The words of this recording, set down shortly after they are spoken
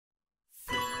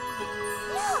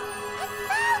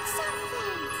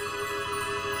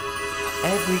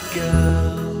Every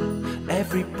girl,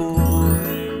 every boy,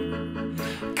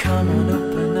 come and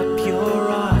open up your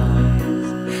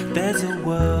eyes. There's a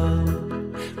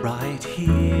world right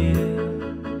here,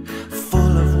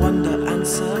 full of wonder and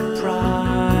surprise.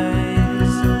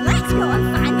 Let's go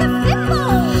and find the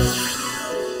Fimbles!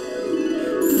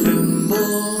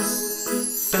 Fimbles,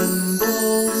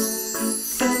 Fimbles,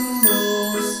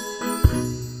 Fimbles.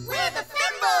 We're the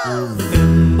Fimbles!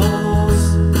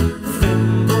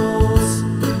 Fimbles, Fimbles,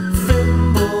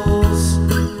 Fimbles.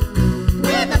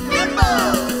 We're the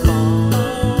Fimbles!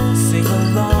 Sing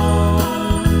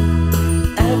along,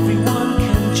 everyone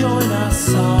can join our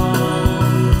song.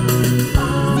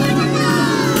 Sing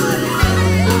along!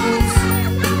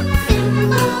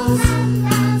 Fimbles!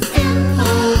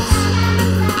 Fimbles!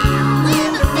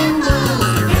 We're the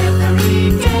Fimbles! Every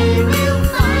day we'll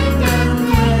find and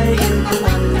play in the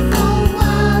wonderful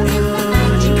world, in the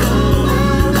magical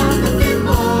world of the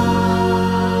Fimbles!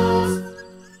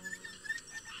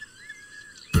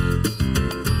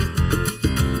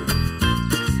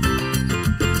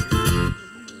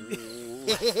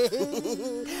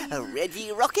 Ready,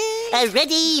 Rocket?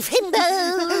 Ready, Fimbo?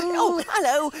 Oh,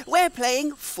 hello. We're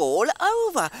playing Fall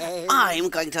Over. I'm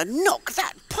going to knock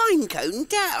that pine cone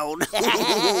down.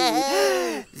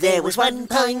 There was one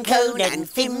pine cone and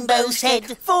Fimbo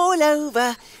said, Fall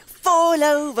over, fall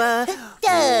over.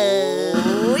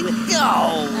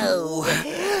 Oh.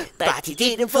 But it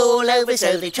didn't fall over,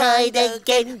 so they tried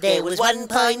again. There was one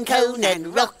pine cone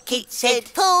and Rocket said,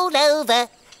 fall over,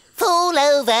 fall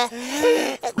over.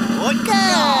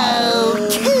 Go!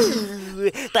 Two.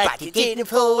 But it didn't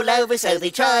fall over, so they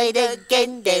tried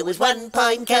again. There was one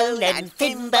pine cone and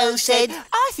Fimbo said,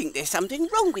 I think there's something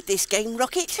wrong with this game,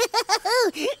 Rocket.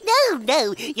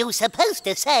 no, you're supposed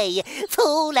to say,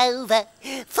 fall over,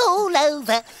 fall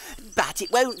over. But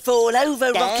it won't fall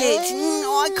over, No. Rocket.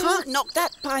 I can't knock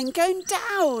that pine cone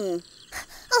down.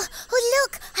 Oh,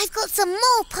 look! I've got some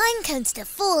more pine cones to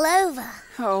fall over.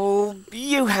 Oh,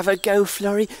 you have a go,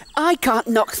 Florrie. I can't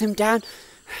knock them down.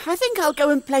 I think I'll go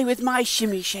and play with my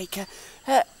shimmy shaker.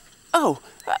 Have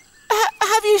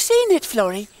you seen it,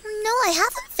 Florrie? No, I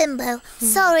haven't, Fimbo.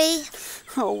 Sorry.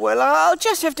 Oh, well, I'll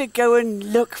just have to go and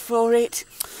look for it.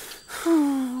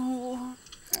 Oh,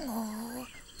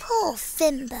 poor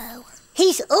Fimbo.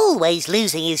 He's always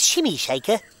losing his shimmy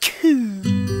shaker.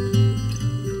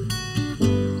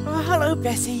 Oh, hello,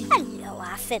 Bessie. Hello,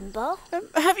 our Fimbo.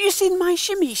 Have you seen my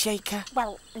shimmy shaker?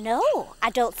 Well, no,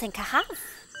 I don't think I have.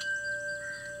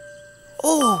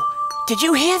 Oh, did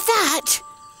you hear that?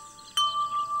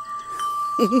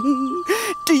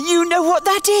 Do you know what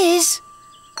that is?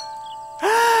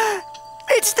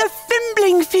 It's the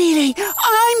fimbling feeling.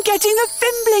 I'm getting the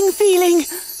fimbling feeling.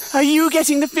 Are you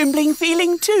getting the fimbling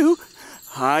feeling too?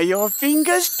 Are your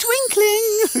fingers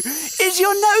twinkling? Is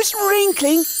your nose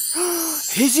wrinkling?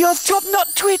 Is your top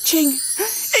knot twitching?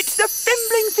 It's the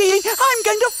fimbling feeling. I'm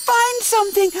going to find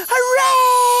something.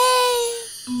 Hooray!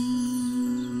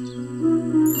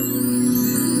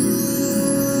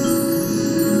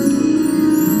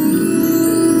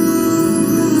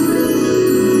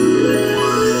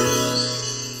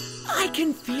 I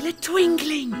can feel a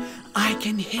twinkling. I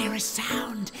can hear a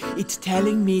sound. It's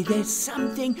telling me there's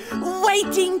something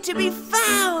waiting to be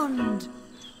found.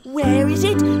 Where is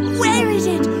it? Where is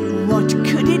it? What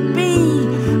could it be?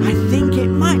 I think it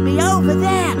might be over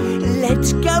there.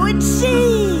 Let's go and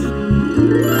see.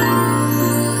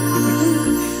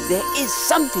 There is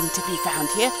something to be found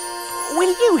here.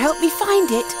 Will you help me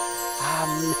find it?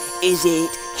 Is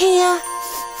it here?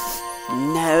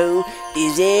 No.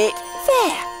 Is it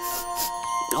there?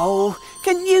 Oh,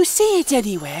 can you see it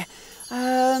anywhere?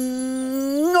 Oh,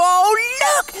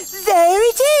 look! There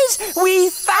it is! We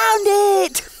found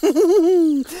it!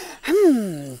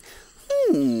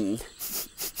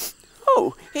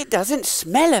 Oh, it doesn't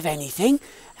smell of anything.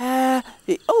 Where's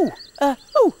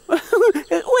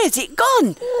it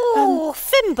gone? Oh,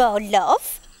 Fimbo,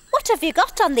 love. What have you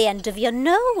got on the end of your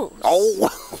nose? Oh,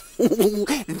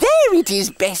 there it is,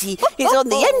 Bessie. It's on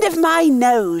the end of my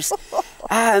nose.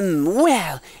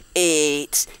 Well,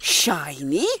 it's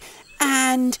shiny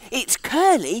and it's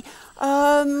curly.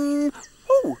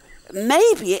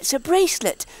 Maybe it's a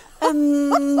bracelet.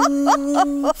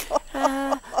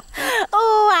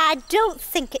 Oh, I don't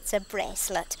think it's a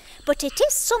bracelet, but it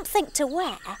is something to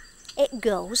wear. It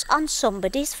goes on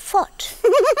somebody's foot.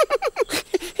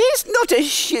 It's not a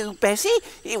shoe, Bessie.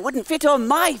 It wouldn't fit on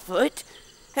my foot.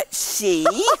 See?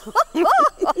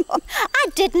 I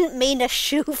didn't mean a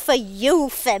shoe for you,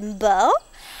 Fimbo.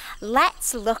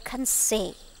 Let's look and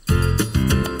see.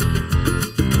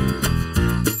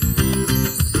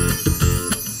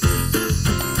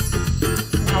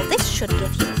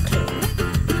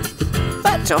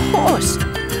 got a horse.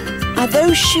 Are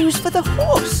those shoes for the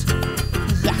horse?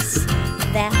 Yes,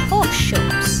 they're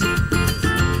horseshoes.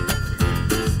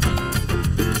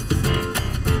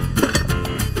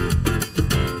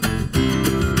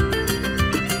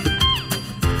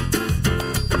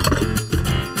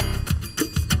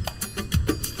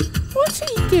 What's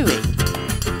he doing?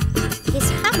 He's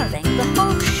hammering the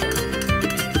horseshoe.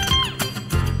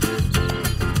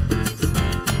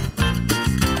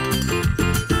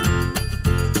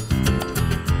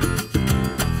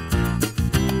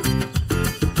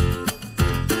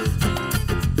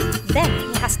 Then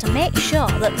he has to make sure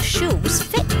that the shoes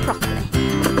fit properly.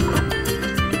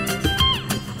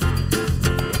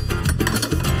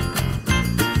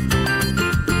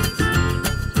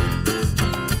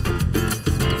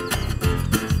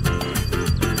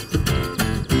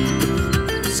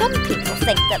 Some people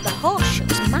think that the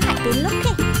horseshoes might be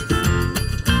lucky.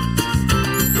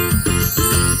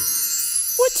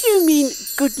 What do you mean,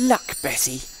 good luck,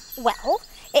 Bessie? Well,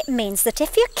 it means that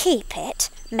if you keep it,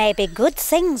 maybe good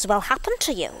things will happen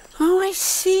to you. Oh, I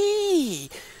see.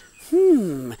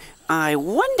 I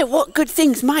wonder what good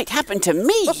things might happen to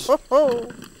me.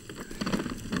 Hello,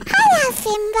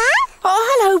 Fimbo. Oh,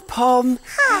 hello, Pom.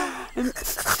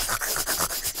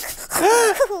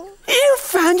 You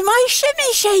found my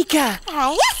shimmy shaker.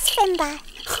 Yes, Fimbo.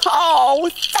 Oh,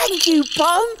 thank you,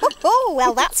 Pom. Oh,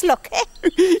 well, that's lucky.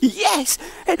 Yes.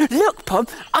 Look, Pom,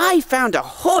 I found a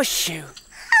horseshoe.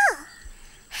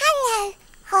 Hello,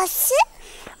 horseshoe.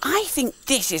 I think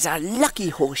this is a lucky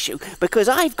horseshoe because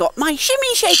I've got my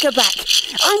shimmy shaker back.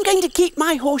 I'm going to keep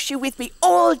my horseshoe with me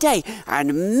all day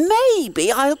and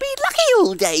maybe I'll be lucky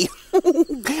all day.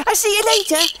 I'll see you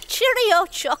later. Cheerio,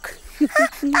 Chuck.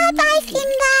 Bye-bye,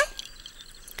 Fimbo.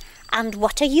 And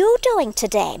what are you doing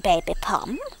today, Baby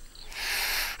Pom?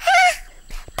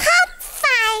 Pom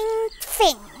find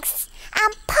things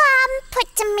and Pom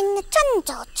put them in the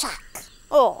trundle truck.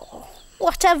 Oh,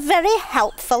 what a very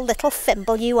helpful little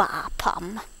Fimble you are,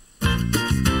 Pom.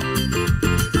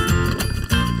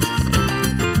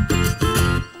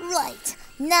 Right,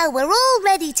 now we're all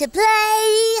ready to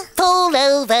play. Fall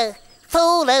over,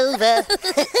 fall over.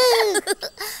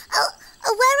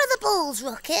 Where are the balls,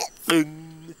 Rocket?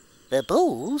 The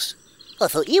balls? I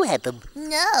thought you had them.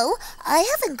 No, I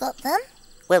haven't got them.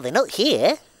 Well, they're not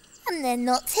here. And they're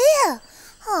not here.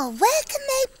 Oh, where can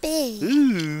they be?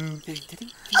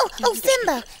 Oh,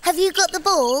 Fimbo, have you got the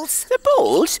balls? The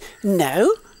balls?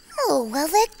 No. Oh, well,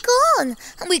 they're gone.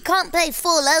 And we can't play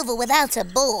fall over without a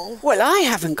ball. Well, I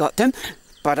haven't got them,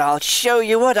 but I'll show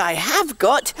you what I have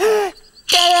got.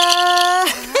 Ta-da!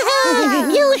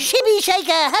 You shimmy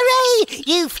shaker! Hooray!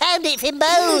 You found it,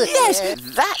 Fimbo! Yes,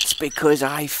 that's because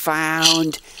I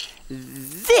found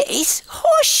this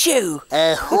horseshoe.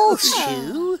 A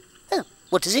horseshoe? Oh,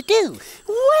 what does it do?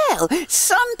 Well,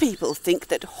 some people think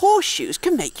that horseshoes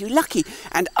can make you lucky,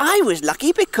 and I was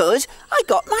lucky because I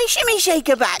got my shimmy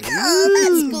shaker back. Oh,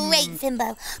 that's great,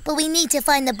 Fimbo. But we need to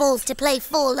find the balls to play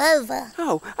fall over.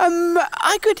 Oh,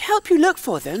 I could help you look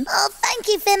for them. Oh, thank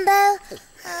you, Fimbo.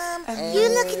 You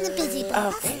look in the busy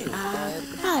box. Okay.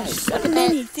 So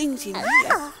many things in here.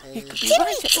 It could be Shimmy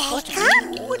right at the bottom. shaker?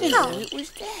 I wouldn't know it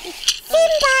was there.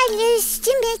 Fimbo used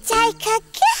shimmy shaker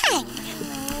again.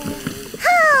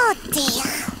 Oh, dear.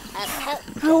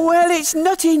 Oh, well, it's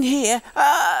not in here.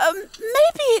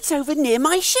 Maybe it's over near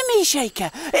my shimmy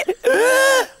shaker.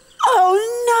 Oh,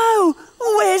 no!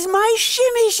 Where's my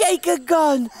shimmy shaker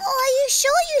gone? Oh, are you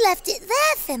sure you left it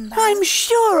there, Fimbo? I'm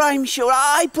sure.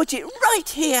 I put it right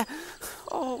here.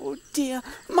 Oh, dear.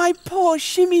 My poor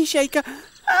shimmy shaker.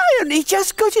 I only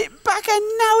just got it back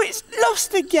and now it's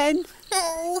lost again.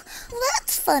 Oh,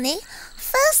 that's funny.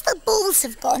 First the balls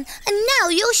have gone, and now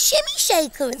your shimmy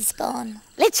shaker is gone.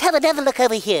 Let's have another look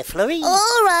over here, Florrie.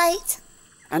 All right.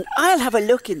 And I'll have a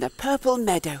look in the purple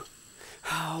meadow.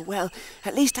 Oh, well,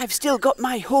 at least I've still got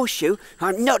my horseshoe.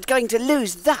 I'm not going to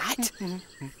lose that.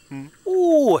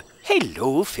 Oh,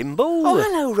 hello, Fimbo. Oh,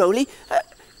 hello, Roly.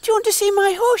 Do you want to see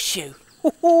my horseshoe?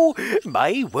 Oh,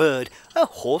 my word, a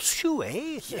horseshoe,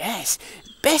 eh? Yes.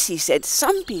 Bessie said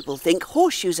some people think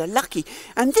horseshoes are lucky,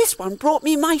 and this one brought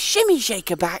me my shimmy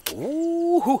shaker back.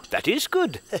 Oh, that is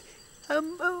good.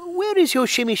 Where is your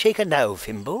shimmy shaker now,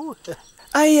 Fimbo?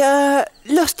 I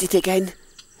lost it again.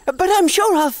 But I'm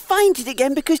sure I'll find it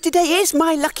again because today is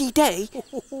my lucky day.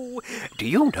 Do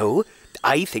you know,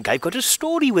 I think I've got a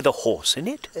story with a horse in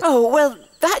it. Oh, well,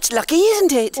 that's lucky,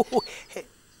 isn't it?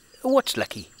 What's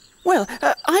lucky? Well,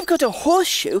 I've got a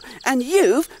horseshoe and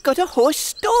you've got a horse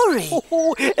story.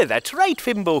 Oh, that's right,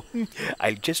 Fimbo.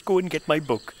 I'll just go and get my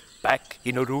book. Back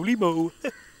in a Roly Mo.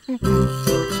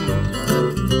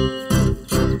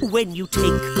 When you take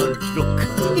a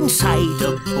look inside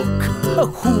a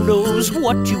book, who knows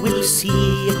what you will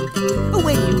see?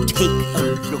 When you take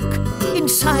a look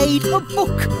inside a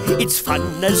book, it's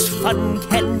fun as fun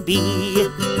can be.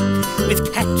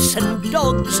 With cats and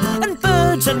dogs and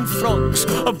birds and frogs,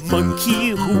 a monkey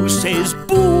who says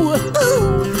boo,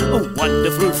 boo.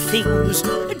 Wonderful things,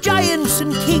 giants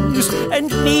and kings,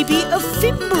 and maybe a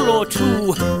Fimble or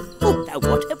two. Oh, now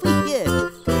what have we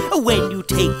here? When you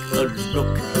take a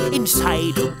look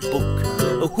inside a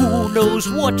book, who knows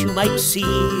what you might see?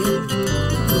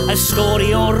 A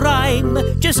story or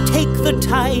rhyme, just take the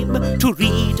time to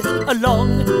read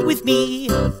along with me.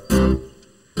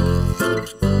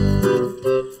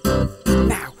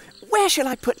 Now, where shall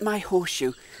I put my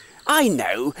horseshoe? I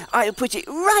know, I'll put it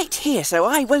right here so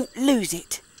I won't lose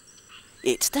it.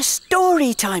 It's the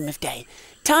story time of day.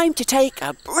 Time to take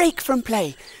a break from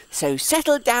play. So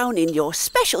settle down in your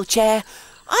special chair.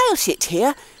 I'll sit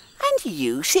here and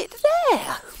you sit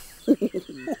there.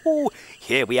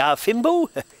 Here we are, Fimbo.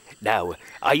 Now,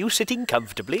 are you sitting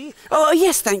comfortably? Oh,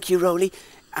 yes, thank you, Roly.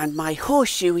 And my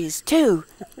horseshoe is too.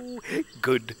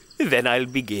 Good. Then I'll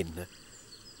begin.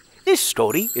 This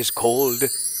story is called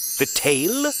The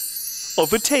Tale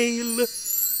of a Tale.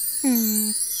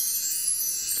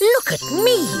 Look at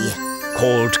me,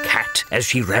 called Cat as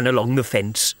she ran along the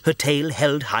fence, her tail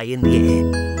held high in the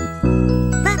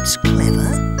air. That's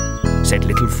clever, said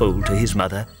Little Foal to his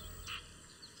mother.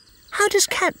 How does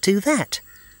Cat do that?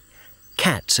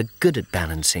 Cats are good at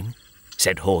balancing,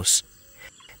 said Horse.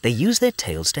 They use their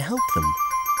tails to help them.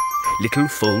 Little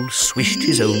Foal swished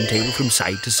his own tail from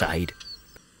side to side.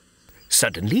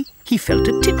 Suddenly, he felt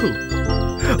a tickle.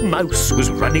 Mouse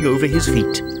was running over his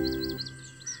feet.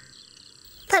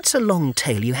 That's a long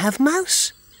tail you have,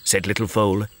 Mouse, said Little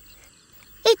Foal.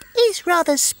 It is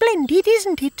rather splendid,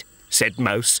 isn't it? said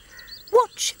Mouse.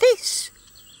 Watch this.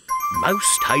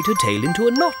 Mouse tied her tail into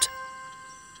a knot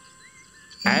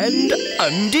and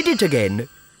undid it again.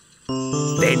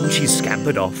 Then she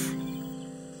scampered off.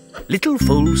 Little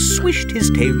Foal swished his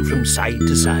tail from side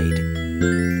to side.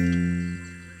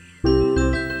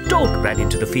 Dog ran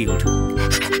into the field.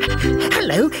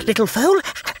 Hello, Little Foal,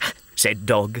 said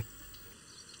Dog.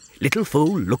 Little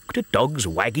Foal looked at Dog's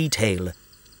waggy tail.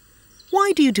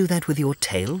 Why do you do that with your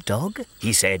tail, Dog?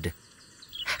 He said.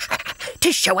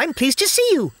 'Tis show I'm pleased to see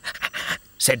you,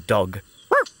 said Dog.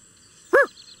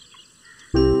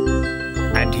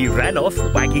 And he ran off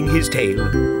wagging his tail.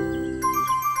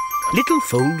 Little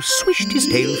Foal swished his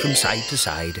tail from side to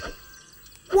side.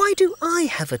 Why do I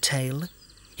have a tail?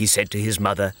 He said to his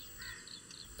mother.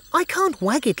 I can't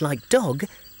wag it like Dog.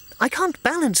 I can't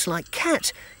balance like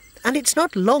Cat. And it's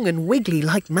not long and wiggly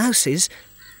like Mouse's.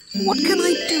 What can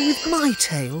I do with my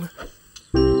tail?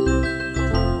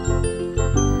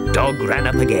 Dog ran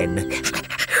up again.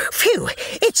 Phew,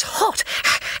 it's hot,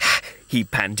 he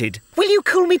panted. Will you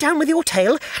cool me down with your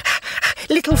tail,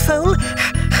 Little Foal?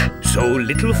 So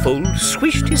Little Foal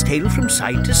swished his tail from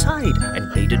side to side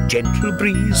and made a gentle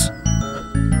breeze.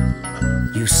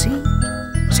 You see,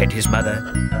 said his mother,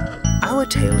 our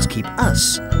tails keep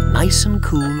us nice and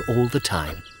cool all the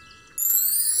time.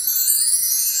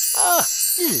 Ah,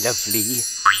 lovely.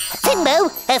 Fimbo,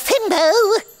 Fimbo!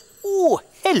 Oh,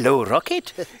 hello,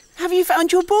 Rocket. Have you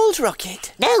found your balls,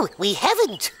 Rocket? No, we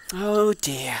haven't. Oh,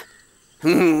 dear.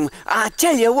 I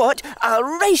tell you what, I'll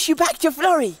race you back to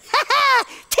Florrie. Ha-ha!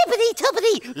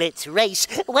 Tippity-toppity! Let's race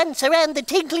once around the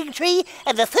tinkling tree,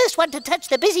 and the first one to touch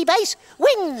the busy base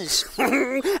wins.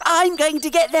 I'm going to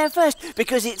get there first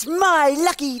because it's my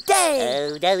lucky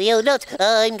day. Oh, no, you're not.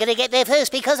 I'm going to get there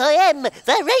first because I am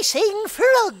the racing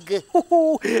frog.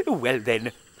 Well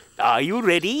then, are you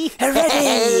ready?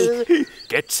 Ready?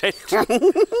 Get set. Go!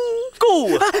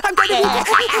 I'm going to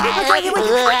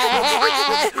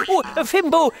Oh,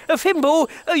 Fimbo,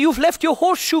 you've left your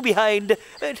horseshoe behind.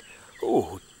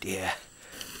 Oh, dear.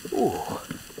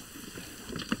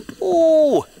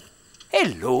 Oh,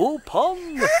 hello, Pom.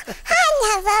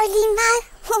 Hello, Roly Mo.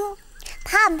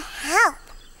 Pom, help.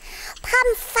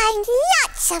 Pom find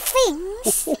lots of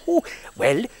things.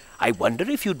 Well, I wonder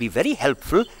if you'd be very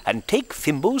helpful and take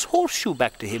Fimbo's horseshoe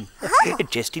back to him,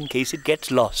 just in case it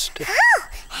gets lost. Oh,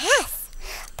 yes.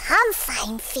 Pom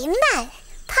find Fimbo.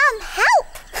 Pom help.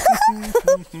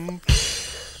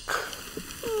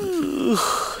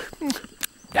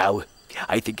 Now,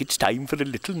 I think it's time for a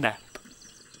little nap.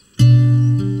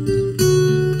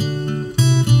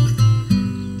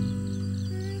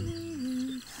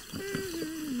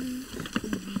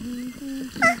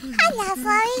 Hello,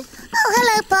 Florrie. Oh,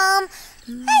 hello, Pom.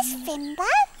 Where's Fimbo?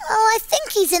 Oh, I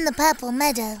think he's in the purple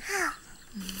meadow. Oh,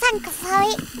 thank you,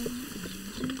 Florrie.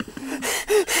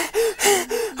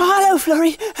 Hello,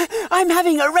 Florrie. I'm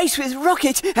having a race with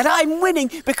Rocket, and I'm winning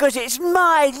because it's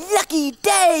my lucky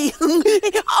day.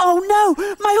 Oh, no,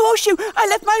 my horseshoe. I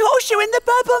left my horseshoe in the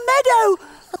purple meadow.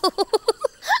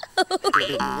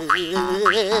 Hooray!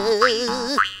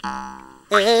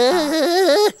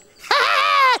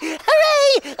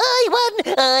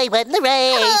 I won the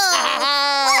race!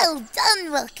 Well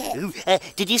done, Rocket.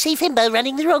 Did you see Fimbo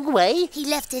running the wrong way? He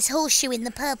left his horseshoe in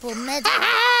the purple meadow.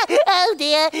 Oh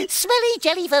dear, smelly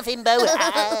jelly for Fimbo.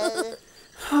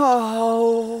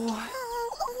 Oh,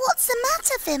 What's the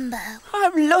matter, Fimbo?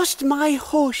 I've lost my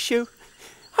horseshoe.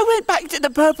 I went back to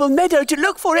the purple meadow to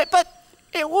look for it, but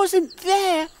it wasn't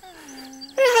there.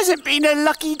 It hasn't been a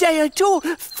lucky day at all.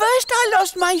 First I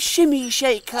lost my shimmy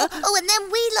shaker. Oh, and then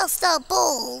we lost our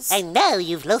balls. And now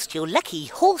you've lost your lucky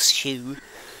horseshoe.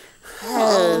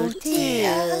 Oh,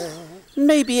 dear.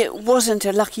 Maybe it wasn't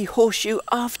a lucky horseshoe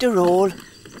after all.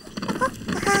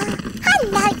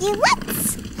 Hello, you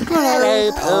wits.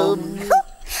 Hello, Pom.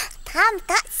 Pom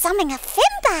got something of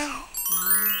Fimbo.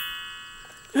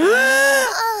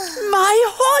 My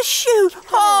horseshoe!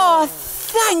 Oh,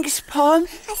 thanks, Pom.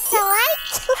 That's all right.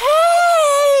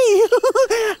 Hey!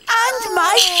 And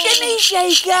my shimmy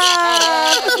shaker!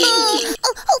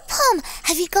 Oh, Pom,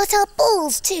 have you got our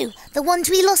balls too? The ones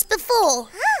we lost before?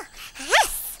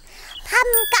 Yes. Pom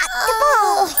got the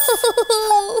balls.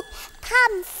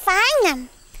 Pom found them.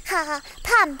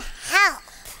 Pom help.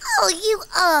 Oh, you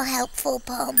are helpful,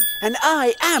 Pom. And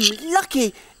I am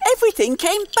lucky. Everything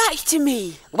came back to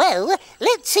me. Well,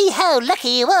 let's see how lucky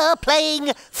you are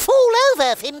playing Fall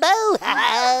Over, Fimbo.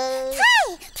 Play.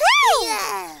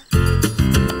 Yeah.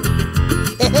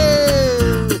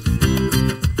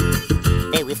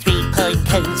 There were 3 pine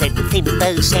cones and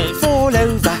Fimbo said, Fall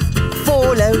over,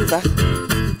 fall over.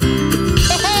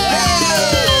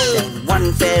 Then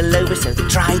one fell over, so they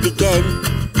tried again.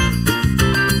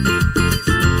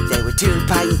 There were 2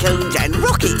 pine cones and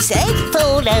Rocket said,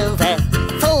 Fall over,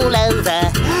 fall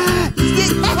over.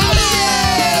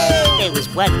 There was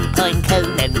 1 pine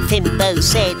cone and Fimbo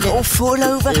said, Oh, fall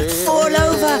over, fall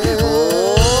over.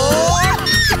 Oh.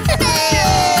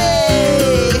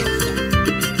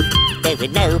 There were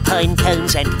no pine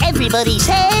cones and everybody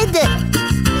said,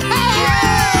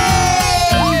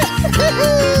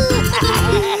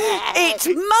 It's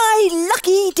my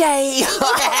lucky day.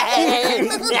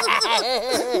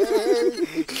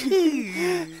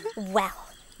 Well,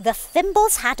 the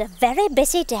Fimbles had a very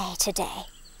busy day today.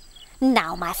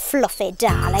 Now, my fluffy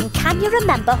darling, can you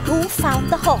remember who found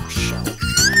the horseshoe?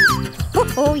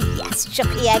 Oh, yes,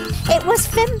 Chucky Egg, it was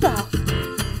Fimbo.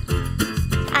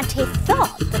 And he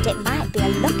thought that it might be a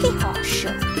lucky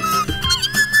horseshoe.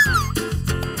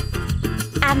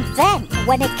 And then,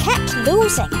 when he kept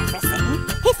losing everything,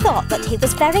 he thought that he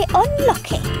was very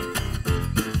unlucky.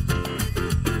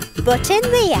 But in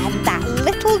the end, that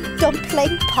little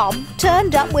dumpling Pom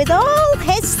turned up with all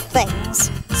his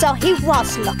things. So he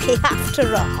was lucky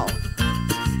after all.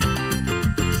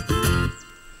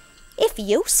 If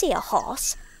you see a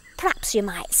horse, perhaps you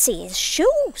might see his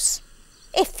shoes.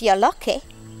 If you're lucky.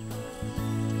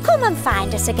 Come and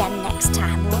find us again next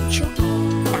time, won't you?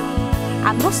 Now,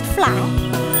 I must fly.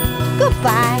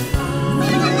 Goodbye.